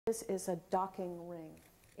This is a docking ring,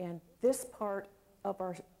 and this part of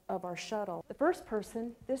our shuttle. The first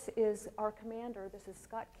person, this is our commander, this is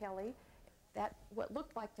Scott Kelly. That, what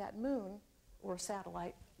looked like that moon or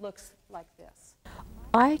satellite looks like this.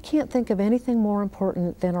 I can't think of anything more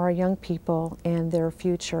important than our young people and their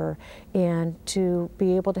future, and to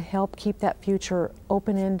be able to help keep that future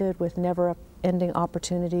open-ended with never-ending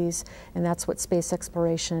opportunities, and that's what space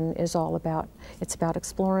exploration is all about. It's about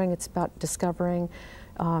exploring, it's about discovering.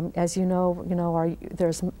 As you know,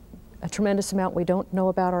 there's a tremendous amount we don't know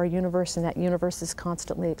about our universe, and that universe is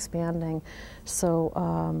constantly expanding.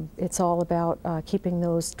 So it's all about keeping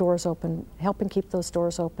those doors open, helping keep those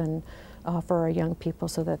doors open for our young people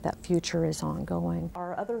so that that future is ongoing.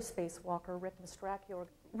 Our other spacewalker, Rick Mastracchio,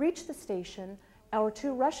 reached the station. Our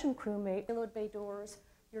two Russian crewmates, payload bay doors,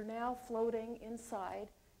 you're now floating inside,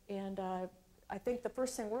 and I think the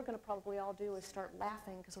first thing we're going to probably all do is start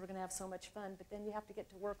laughing because we're going to have so much fun, but then you have to get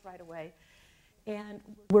to work right away. And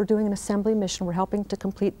we're doing an assembly mission. We're helping to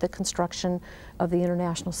complete the construction of the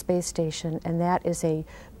International Space Station, and that is a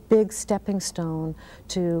big stepping stone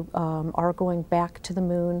to our going back to the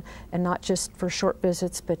moon, and not just for short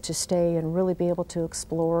visits, but to stay and really be able to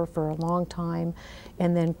explore for a long time,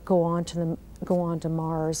 and then go on to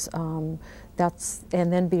Mars.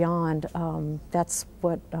 And then beyond. That's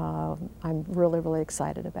what I'm really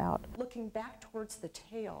excited about. Looking back towards the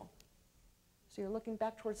tail. So you're looking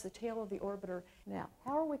back towards the tail of the orbiter. Now,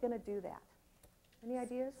 how are we going to do that? Any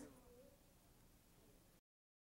ideas?